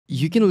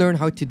You can learn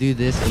how to do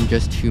this in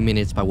just 2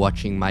 minutes by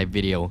watching my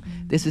video.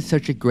 This is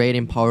such a great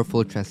and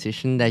powerful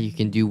transition that you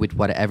can do with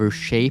whatever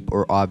shape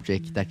or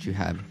object that you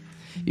have.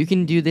 You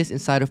can do this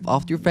inside of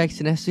After Effects,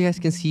 and as you guys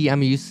can see,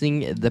 I'm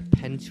using the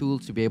pen tool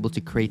to be able to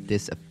create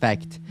this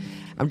effect.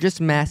 I'm just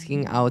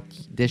masking out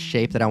this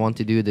shape that I want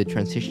to do the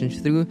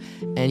transitions through,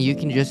 and you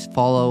can just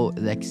follow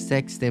the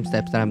exact same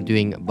steps that I'm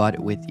doing but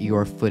with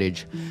your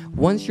footage.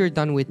 Once you're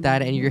done with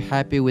that and you're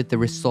happy with the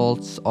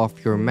results of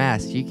your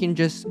mask, you can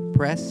just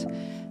press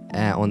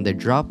on the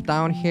drop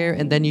down here,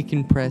 and then you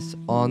can press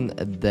on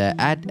the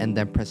add and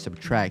then press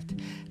subtract.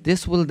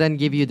 This will then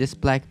give you this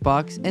black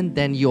box, and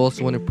then you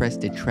also want to press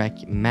the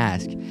track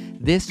mask.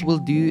 This will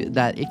do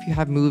that if you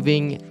have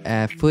moving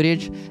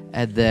footage,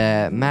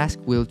 the mask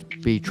will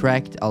be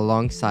tracked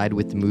alongside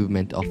with the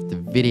movement of the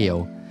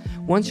video.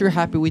 Once you're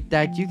happy with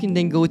that, you can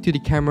then go to the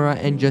camera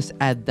and just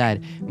add that.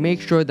 Make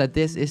sure that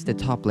this is the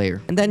top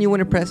layer, and then you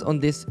want to press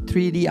on this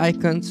 3D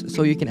icons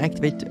so you can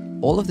activate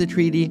all of the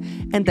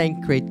 3D and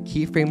then create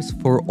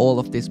keyframes for all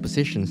of these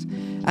positions.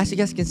 As you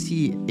guys can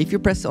see, if you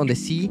press on the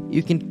C,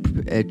 you can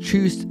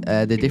choose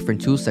the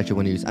different tools that you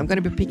want to use. I'm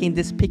going to be picking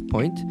this pick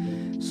point,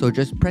 so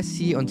just press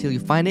C until you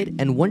find it,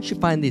 and once you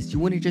find this, you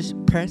want to just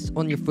press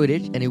on your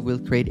footage and it will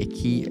create a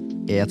key,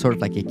 sort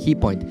of like a key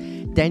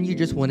point. Then you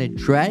just want to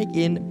drag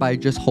in by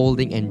just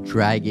holding and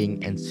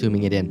dragging and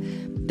zooming it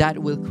in. That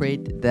will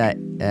create that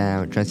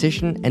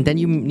transition, and then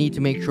you need to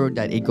make sure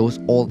that it goes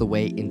all the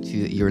way into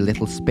your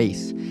little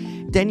space.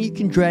 Then you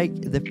can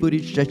drag the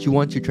footage that you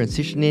want to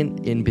transition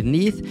in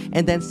beneath,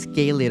 and then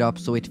scale it up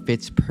so it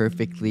fits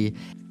perfectly.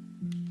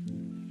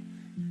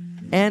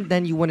 And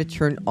then you want to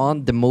turn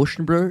on the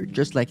motion blur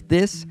just like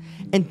this,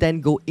 and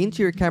then go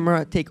into your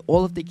camera, take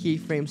all of the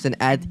keyframes and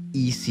add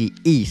easy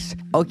ease.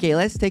 Okay,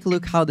 let's take a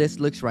look how this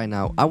looks right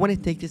now. I want to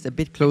take this a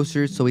bit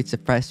closer so it's a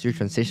faster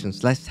transition.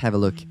 So let's have a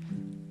look.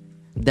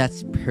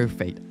 That's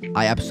perfect.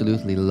 I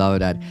absolutely love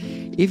that.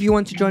 If you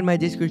want to join my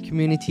Discord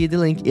community, the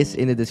link is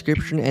in the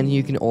description, and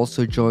you can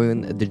also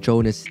join the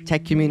Jonus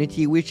Tech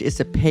community, which is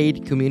a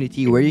paid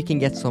community where you can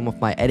get some of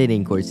my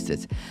editing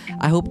courses.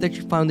 I hope that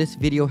you found this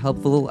video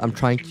helpful. I'm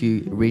trying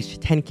to reach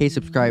 10k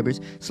subscribers,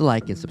 so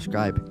like and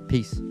subscribe.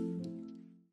 Peace.